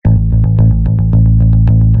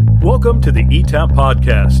Welcome to the ETAP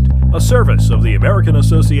Podcast, a service of the American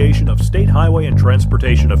Association of State Highway and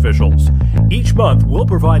Transportation Officials. Each month, we'll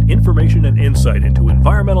provide information and insight into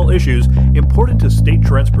environmental issues important to state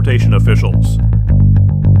transportation officials.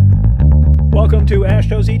 Welcome to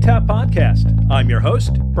AASHTO's ETAP Podcast. I'm your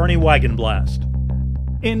host, Bernie Wagenblast.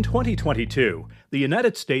 In 2022, the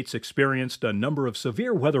United States experienced a number of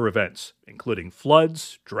severe weather events, including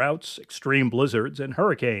floods, droughts, extreme blizzards, and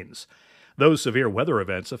hurricanes. Those severe weather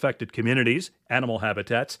events affected communities, animal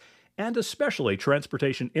habitats, and especially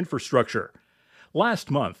transportation infrastructure. Last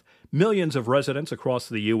month, millions of residents across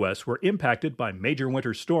the U.S. were impacted by major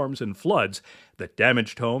winter storms and floods that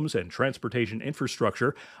damaged homes and transportation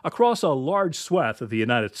infrastructure across a large swath of the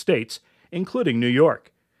United States, including New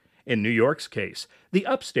York. In New York's case, the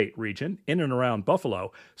upstate region, in and around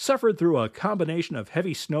Buffalo, suffered through a combination of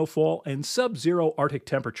heavy snowfall and sub-zero Arctic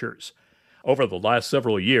temperatures. Over the last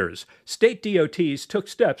several years, state DOTs took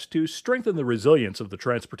steps to strengthen the resilience of the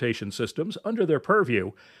transportation systems under their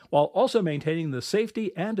purview, while also maintaining the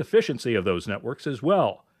safety and efficiency of those networks as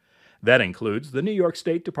well. That includes the New York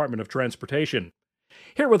State Department of Transportation.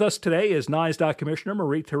 Here with us today is NYSDOT Commissioner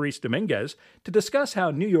Marie-Therese Dominguez to discuss how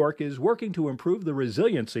New York is working to improve the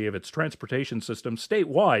resiliency of its transportation system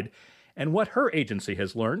statewide and what her agency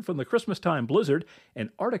has learned from the Christmastime blizzard and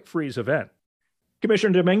Arctic freeze event.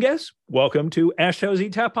 Commissioner Dominguez, welcome to AASHTO's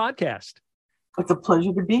ETAP Podcast. It's a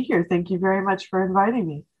pleasure to be here. Thank you very much for inviting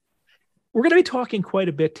me. We're going to be talking quite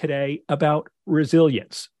a bit today about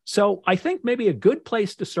resilience. So I think maybe a good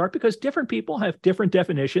place to start, because different people have different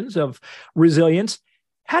definitions of resilience.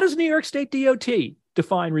 How does New York State DOT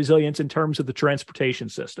define resilience in terms of the transportation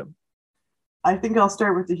system? I think I'll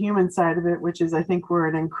start with the human side of it, which is I think we're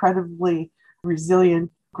an incredibly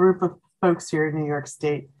resilient group of folks here in New York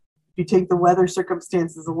State. If you take the weather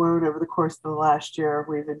circumstances alone over the course of the last year,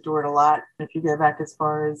 we've endured a lot. If you go back as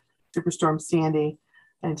far as Superstorm Sandy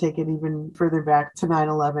and take it even further back to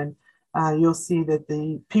 9/11, you'll see that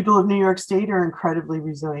the people of New York State are incredibly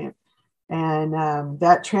resilient. And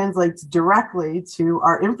that translates directly to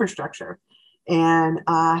our infrastructure and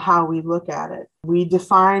how we look at it. We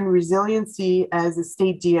define resiliency as a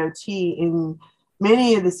state DOT in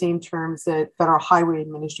many of the same terms that Federal Highway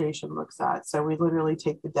Administration looks at. So we literally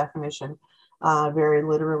take the definition very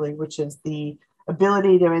literally, which is the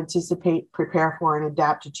ability to anticipate, prepare for, and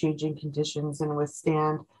adapt to changing conditions and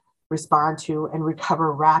withstand, respond to, and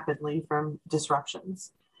recover rapidly from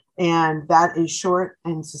disruptions. And that is short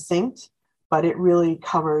and succinct, but it really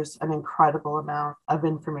covers an incredible amount of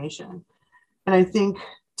information. And I think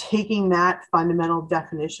taking that fundamental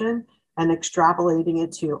definition and extrapolating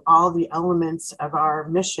it to all the elements of our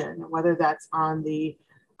mission, whether that's on the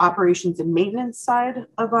operations and maintenance side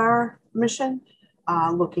of our mission,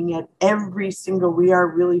 looking at we are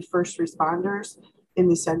really first responders in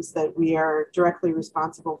the sense that we are directly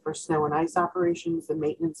responsible for snow and ice operations, the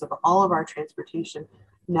maintenance of all of our transportation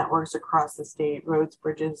networks across the state, roads,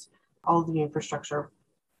 bridges, all the infrastructure.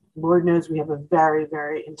 Lord knows we have a very,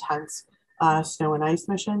 very intense snow and ice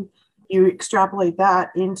mission. You extrapolate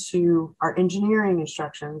that into our engineering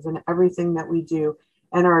instructions and everything that we do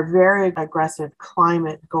and our very aggressive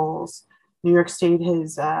climate goals. New York State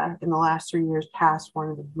has, in the last 3 years, passed one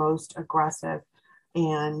of the most aggressive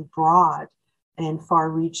and broad and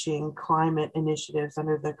far-reaching climate initiatives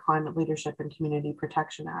under the Climate Leadership and Community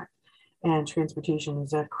Protection Act. And transportation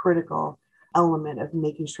is a critical element of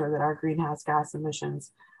making sure that our greenhouse gas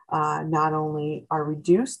emissions not only are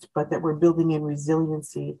reduced, but that we're building in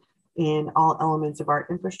resiliency in all elements of our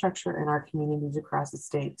infrastructure and our communities across the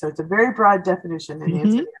state. So it's a very broad definition in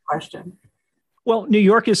answer to your question. Well, New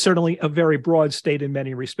York is certainly a very broad state in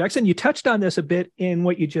many respects. And you touched on this a bit in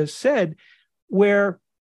what you just said, where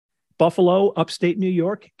Buffalo, upstate New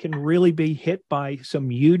York, can really be hit by some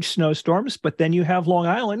huge snowstorms. But then you have Long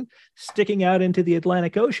Island sticking out into the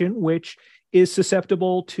Atlantic Ocean, which is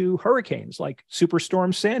susceptible to hurricanes like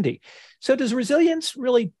Superstorm Sandy. So does resilience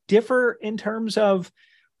really differ in terms of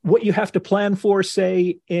what you have to plan for,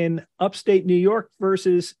 say, in upstate New York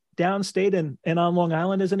versus downstate and on Long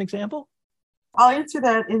Island as an example? I'll answer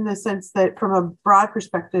that in the sense that from a broad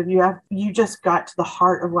perspective, you just got to the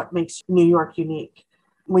heart of what makes New York unique.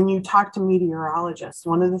 When you talk to meteorologists,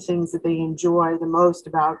 one of the things that they enjoy the most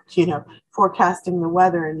about, forecasting the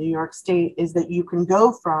weather in New York State is that you can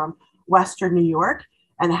go from Western New York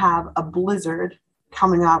and have a blizzard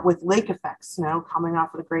coming out with lake effect snow coming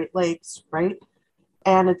off of the Great Lakes, right?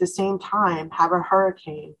 And at the same time, have a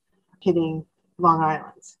hurricane hitting Long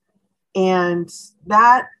Island. And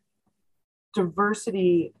that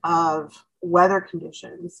diversity of weather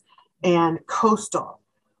conditions and coastal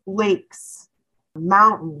lakes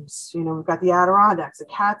mountains, we've got the Adirondacks, the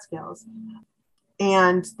Catskills,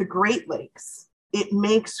 and the Great Lakes. It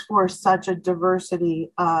makes for such a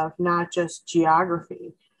diversity of not just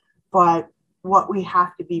geography, but what we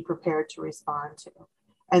have to be prepared to respond to.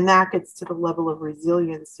 And that gets to the level of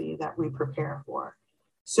resiliency that we prepare for.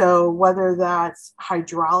 So whether that's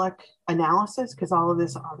hydraulic analysis, because all of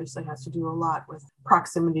this obviously has to do a lot with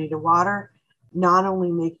proximity to water, not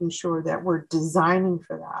only making sure that we're designing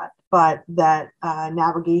for that, but that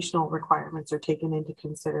navigational requirements are taken into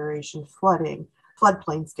consideration, flooding,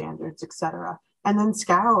 floodplain standards, et cetera. And then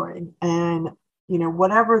scouring and,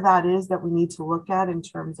 whatever that is that we need to look at in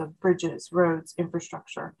terms of bridges, roads,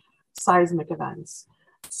 infrastructure, seismic events,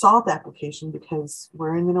 salt application, because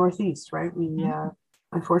we're in the Northeast, right?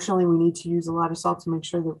 Unfortunately, we need to use a lot of salt to make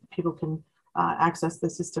sure that people can access the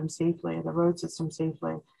system safely, the road system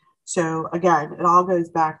safely. So again, it all goes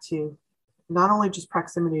back to not only just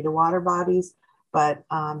proximity to water bodies, but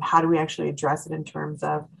how do we actually address it in terms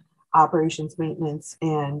of operations, maintenance,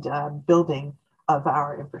 and building of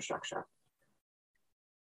our infrastructure.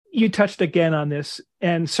 You touched again on this,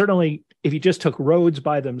 and certainly if you just took roads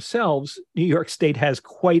by themselves, New York State has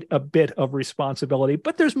quite a bit of responsibility,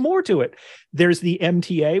 but there's more to it. There's the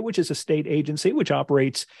MTA, which is a state agency which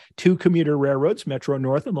operates 2 commuter railroads, Metro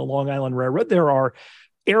North and the Long Island Railroad. There are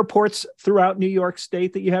airports throughout New York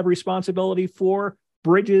State that you have responsibility for,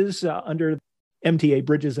 bridges under MTA,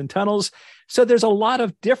 bridges and tunnels. So there's a lot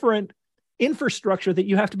of different infrastructure that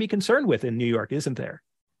you have to be concerned with in New York, isn't there?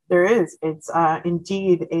 There is. It's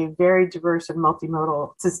indeed a very diverse and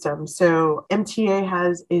multimodal system. So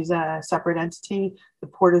MTA is a separate entity, the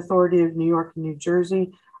Port Authority of New York and New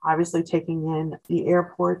Jersey, obviously taking in the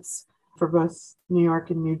airports for both New York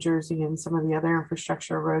and New Jersey and some of the other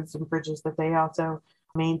infrastructure, roads and bridges that they also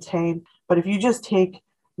maintain. But if you just take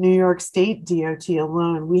New York State DOT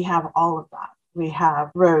alone, we have all of that. We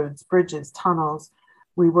have roads, bridges, tunnels.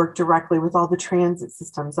 We work directly with all the transit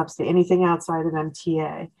systems upstate, anything outside of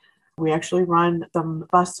MTA. We actually run some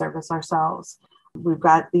bus service ourselves. We've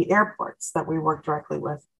got the airports that we work directly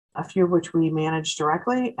with, a few of which we manage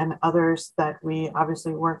directly and others that we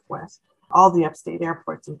obviously work with, all the upstate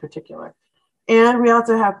airports in particular. And we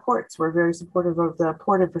also have ports. We're very supportive of the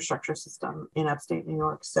port infrastructure system in upstate New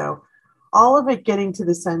York. So all of it getting to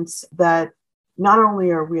the sense that not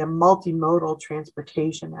only are we a multimodal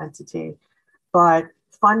transportation entity, but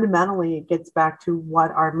fundamentally it gets back to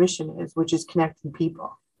what our mission is, which is connecting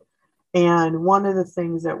people. And one of the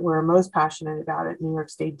things that we're most passionate about at New York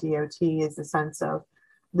State DOT is the sense of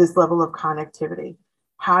this level of connectivity.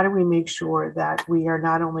 How do we make sure that we are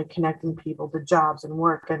not only connecting people to jobs and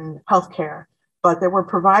work and healthcare, but that we're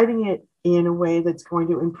providing it in a way that's going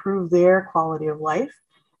to improve their quality of life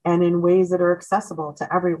and in ways that are accessible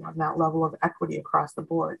to everyone, that level of equity across the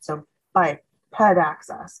board. So bike, ped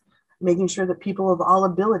access, making sure that people of all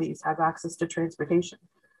abilities have access to transportation.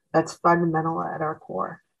 That's fundamental at our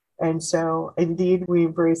core. And so indeed, we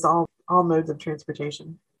embrace all modes of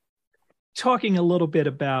transportation. Talking a little bit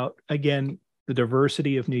about, again, the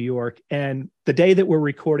diversity of New York, and the day that we're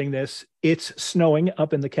recording this, it's snowing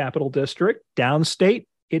up in the Capital District. Downstate,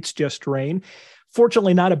 it's just rain.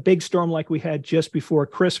 Fortunately, not a big storm like we had just before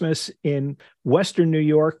Christmas in Western New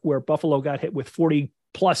York, where Buffalo got hit with 40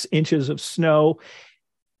 plus inches of snow.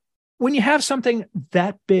 When you have something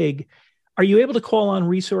that big, are you able to call on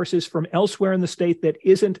resources from elsewhere in the state that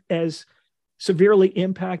isn't as severely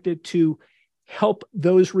impacted to help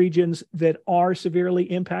those regions that are severely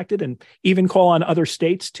impacted, and even call on other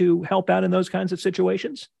states to help out in those kinds of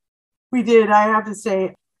situations? We did. I have to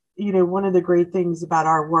say, one of the great things about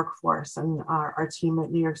our workforce and our team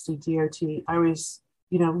at New York State DOT, I always,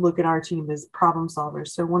 look at our team as problem solvers.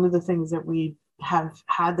 So one of the things that we have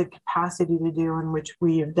had the capacity to do, and which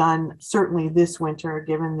we have done certainly this winter,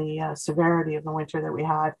 given the severity of the winter that we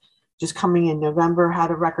had, just coming in November, had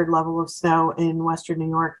a record level of snow in Western New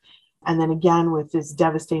York. And then again, with this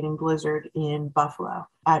devastating blizzard in Buffalo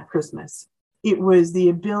at Christmas, it was the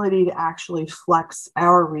ability to actually flex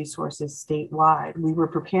our resources statewide. We were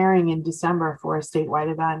preparing in December for a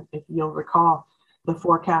statewide event. If you'll recall, the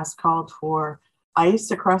forecast called for ice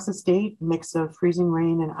across the state, mix of freezing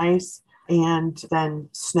rain and ice, and then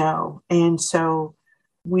snow. And so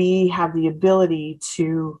we have the ability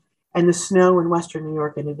to, and the snow in Western New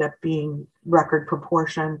York ended up being record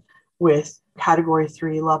proportion with Category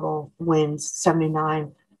 3 level winds,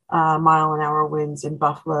 79 mile an hour winds in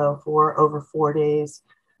Buffalo for over 4 days,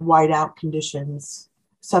 whiteout conditions,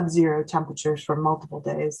 sub-zero temperatures for multiple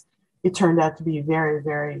days. It turned out to be a very,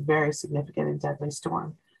 very, very significant and deadly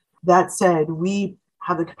storm. That said, we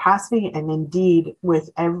have the capacity, and indeed with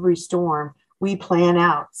every storm, we plan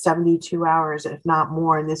out 72 hours, if not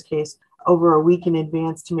more, in this case, over a week in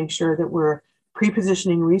advance to make sure that we're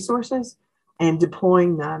pre-positioning resources and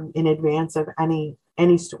deploying them in advance of any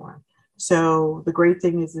storm. So the great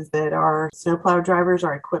thing is that our snowplow drivers,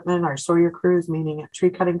 our equipment, our Sawyer crews, meaning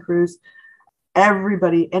tree cutting crews,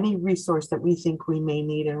 everybody, any resource that we think we may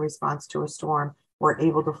need in response to a storm, we're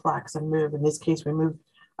able to flex and move. In this case, we moved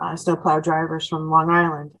snowplow drivers from Long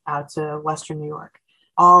Island out to Western New York,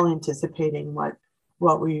 all anticipating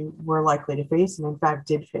what we were likely to face, and in fact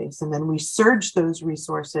did face. And then we surged those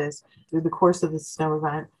resources through the course of the snow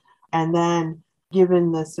event. And then,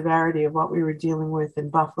 given the severity of what we were dealing with in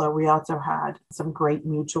Buffalo, we also had some great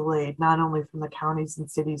mutual aid, not only from the counties and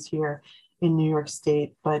cities here in New York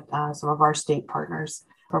State, but some of our state partners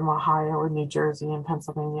from Ohio and New Jersey and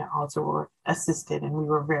Pennsylvania also were assisted, and we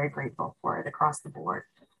were very grateful for it across the board.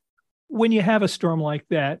 When you have a storm like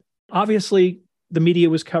that, obviously the media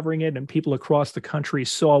was covering it and people across the country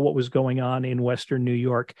saw what was going on in Western New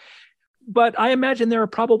York. But I imagine there are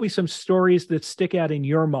probably some stories that stick out in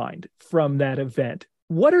your mind from that event.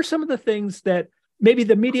 What are some of the things that maybe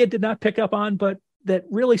the media did not pick up on, but that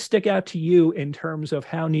really stick out to you in terms of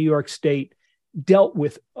how New York State dealt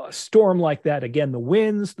with a storm like that? Again, the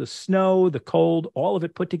winds, the snow, the cold, all of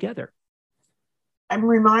it put together. I'm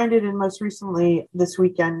reminded, and most recently this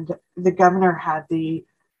weekend, the governor had a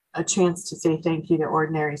chance to say thank you to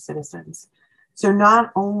ordinary citizens. So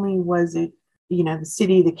not only was it, the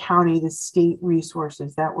city, the county, the state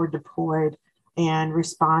resources that were deployed and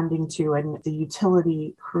responding to, and the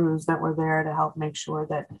utility crews that were there to help make sure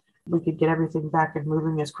that we could get everything back and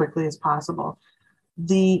moving as quickly as possible.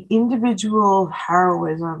 The individual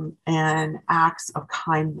heroism and acts of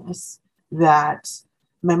kindness that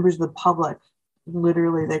members of the public,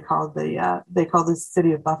 literally they called the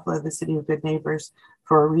city of Buffalo the city of good neighbors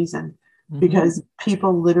for a reason, because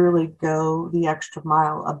people literally go the extra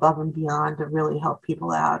mile above and beyond to really help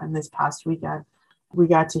people out. And this past weekend, we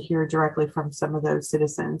got to hear directly from some of those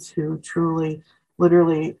citizens who truly,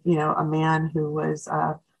 literally, a man who was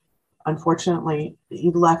unfortunately,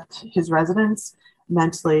 he left his residence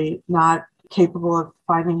mentally not capable of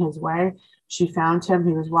finding his way. She found him.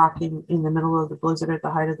 He was walking in the middle of the blizzard, at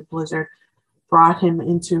the height of the blizzard, brought him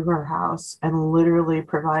into her house and literally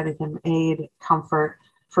provided him aid, comfort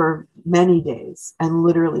for many days, and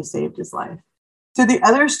literally saved his life. So the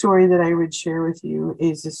other story that I would share with you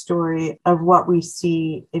is a story of what we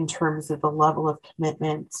see in terms of the level of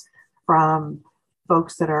commitment from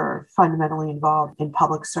folks that are fundamentally involved in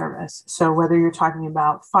public service. So whether you're talking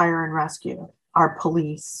about fire and rescue, our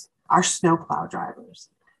police, our snowplow drivers,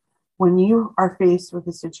 when you are faced with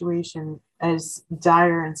a situation as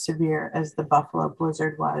dire and severe as the Buffalo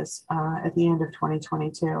blizzard was at the end of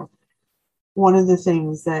 2022, one of the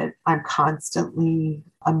things that I'm constantly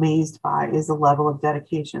amazed by is the level of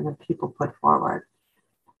dedication that people put forward.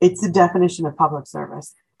 It's the definition of public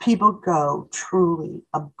service. People go truly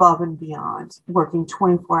above and beyond, working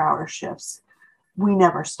 24-hour shifts. We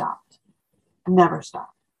never stopped.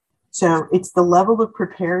 So it's the level of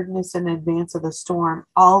preparedness in advance of the storm,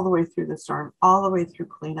 all the way through the storm, all the way through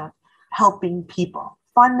cleanup, helping people.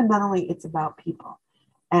 Fundamentally, it's about people.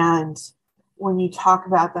 And when you talk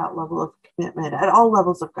about that level of commitment at all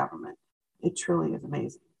levels of government, it truly is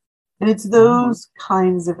amazing. And it's those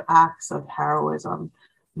kinds of acts of heroism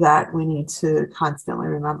that we need to constantly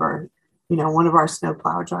remember. One of our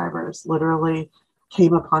snowplow drivers literally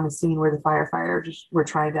came upon a scene where the firefighters were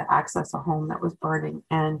trying to access a home that was burning,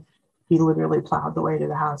 and he literally plowed the way to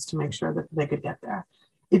the house to make sure that they could get there.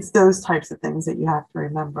 It's those types of things that you have to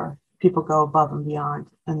remember. People go above and beyond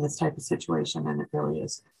in this type of situation, and it really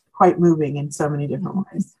is quite moving in so many different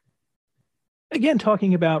ways. Again,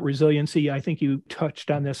 talking about resiliency, I think you touched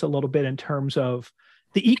on this a little bit in terms of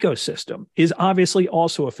the ecosystem is obviously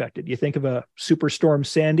also affected. You think of a superstorm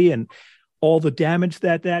Sandy and all the damage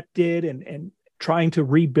that did and trying to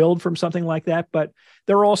rebuild from something like that. But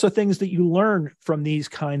there are also things that you learn from these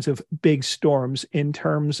kinds of big storms in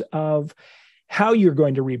terms of how you're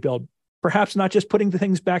going to rebuild. Perhaps not just putting the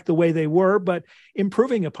things back the way they were, but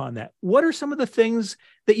improving upon that. What are some of the things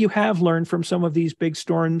that you have learned from some of these big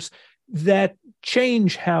storms that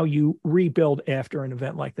change how you rebuild after an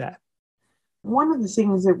event like that? One of the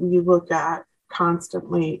things that we look at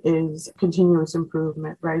constantly is continuous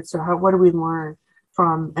improvement, right? So what do we learn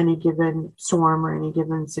from any given storm or any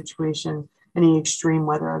given situation, any extreme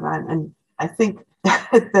weather event? And I think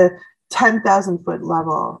at the 10,000 foot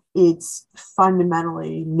level, it's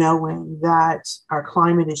fundamentally knowing that our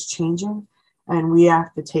climate is changing and we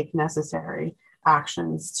have to take necessary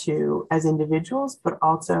actions to as individuals, but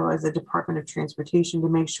also as a Department of Transportation to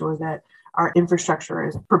make sure that our infrastructure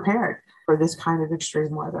is prepared for this kind of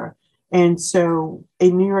extreme weather. And so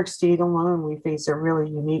in New York State alone, we face a really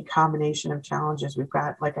unique combination of challenges. We've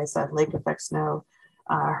got, like I said, lake effect snow,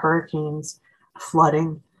 hurricanes,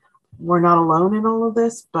 flooding. We're not alone in all of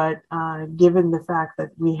this, but given the fact that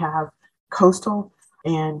we have coastal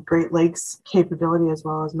and Great Lakes capability, as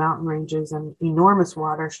well as mountain ranges and enormous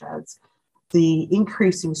watersheds, the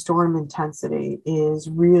increasing storm intensity is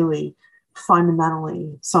really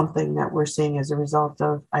fundamentally something that we're seeing as a result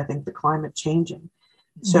of, I think, the climate changing.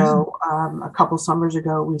 So a couple summers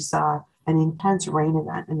ago, we saw an intense rain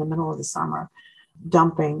event in the middle of the summer,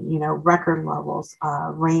 dumping, record levels,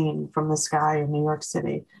 rain from the sky in New York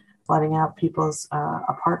City, flooding out people's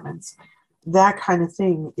apartments. That kind of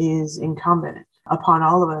thing is incumbent upon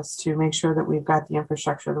all of us to make sure that we've got the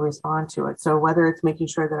infrastructure to respond to it. So whether it's making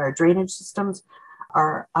sure that our drainage systems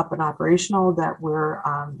are up and operational, that we're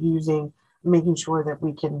making sure that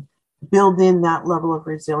we can build in that level of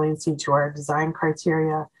resiliency to our design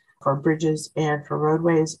criteria for bridges and for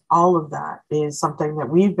roadways, all of that is something that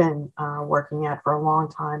we've been working at for a long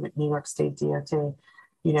time at New York State DOT.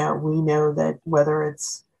 We know that whether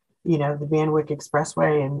it's, the Van Wyck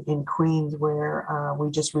Expressway in Queens, where we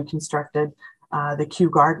just reconstructed the Kew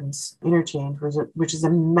Gardens interchange, which is a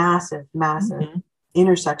massive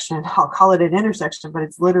intersection. I'll call it an intersection, but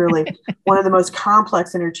it's literally one of the most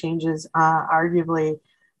complex interchanges, arguably,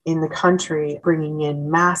 in the country, bringing in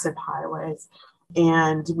massive highways.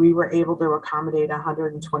 And we were able to accommodate a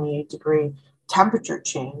 128-degree temperature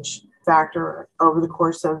change factor over the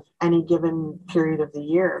course of any given period of the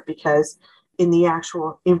year, because in the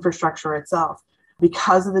actual infrastructure itself,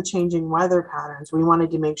 because of the changing weather patterns, we wanted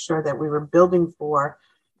to make sure that we were building for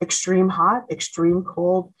extreme hot, extreme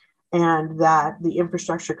cold, and that the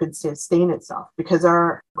infrastructure could sustain itself. Because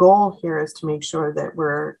our goal here is to make sure that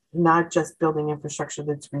we're not just building infrastructure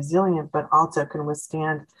that's resilient, but also can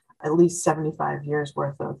withstand at least 75 years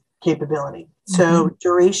worth of capability. So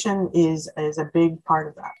duration is a big part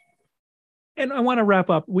of that. And I want to wrap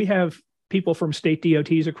up. We have people from state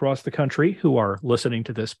DOTs across the country who are listening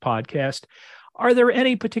to this podcast. Are there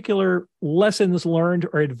any particular lessons learned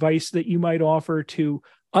or advice that you might offer to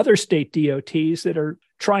other state DOTs that are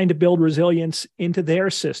trying to build resilience into their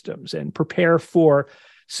systems and prepare for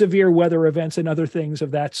severe weather events and other things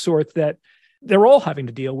of that sort that they're all having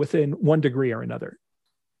to deal with in one degree or another?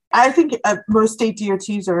 I think most state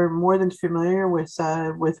DOTs are more than familiar with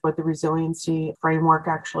what the resiliency framework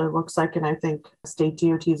actually looks like. And I think state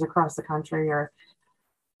DOTs across the country are,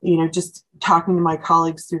 just talking to my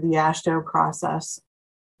colleagues through the AASHTO process,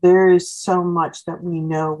 there is so much that we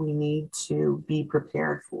know we need to be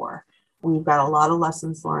prepared for. We've got a lot of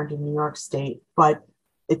lessons learned in New York State, but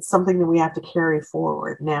it's something that we have to carry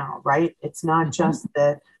forward now, right? It's not just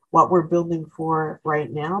what we're building for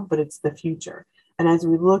right now, but it's the future. And as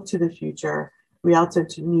we look to the future, we also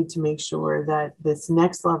need to make sure that this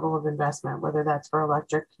next level of investment, whether that's for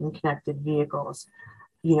electric and connected vehicles,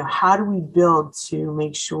 how do we build to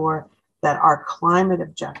make sure that our climate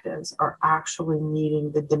objectives are actually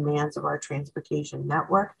meeting the demands of our transportation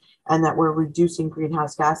network, and that we're reducing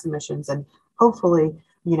greenhouse gas emissions and hopefully,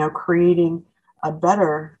 creating a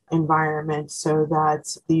better environment so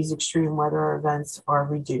that these extreme weather events are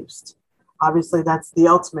reduced. Obviously, that's the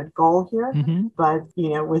ultimate goal here. But,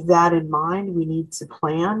 with that in mind, we need to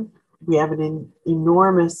plan. We have an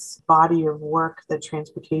enormous body of work that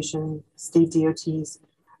transportation state DOTs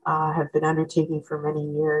have been undertaking for many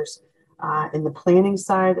years in the planning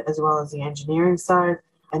side as well as the engineering side,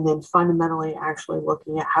 and then fundamentally actually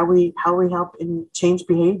looking at how we help in change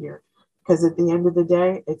behavior. Because at the end of the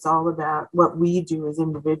day, it's all about what we do as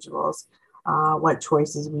individuals, what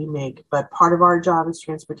choices we make. But part of our job as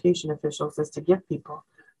transportation officials is to give people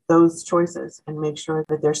those choices and make sure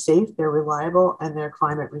that they're safe, they're reliable, and they're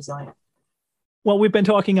climate resilient. Well, we've been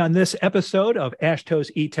talking on this episode of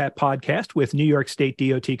AASHTO's ETAP podcast with New York State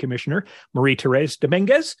DOT Commissioner Marie-Therese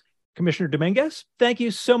Dominguez. Commissioner Dominguez, thank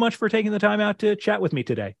you so much for taking the time out to chat with me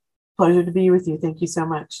today. Pleasure to be with you. Thank you so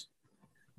much.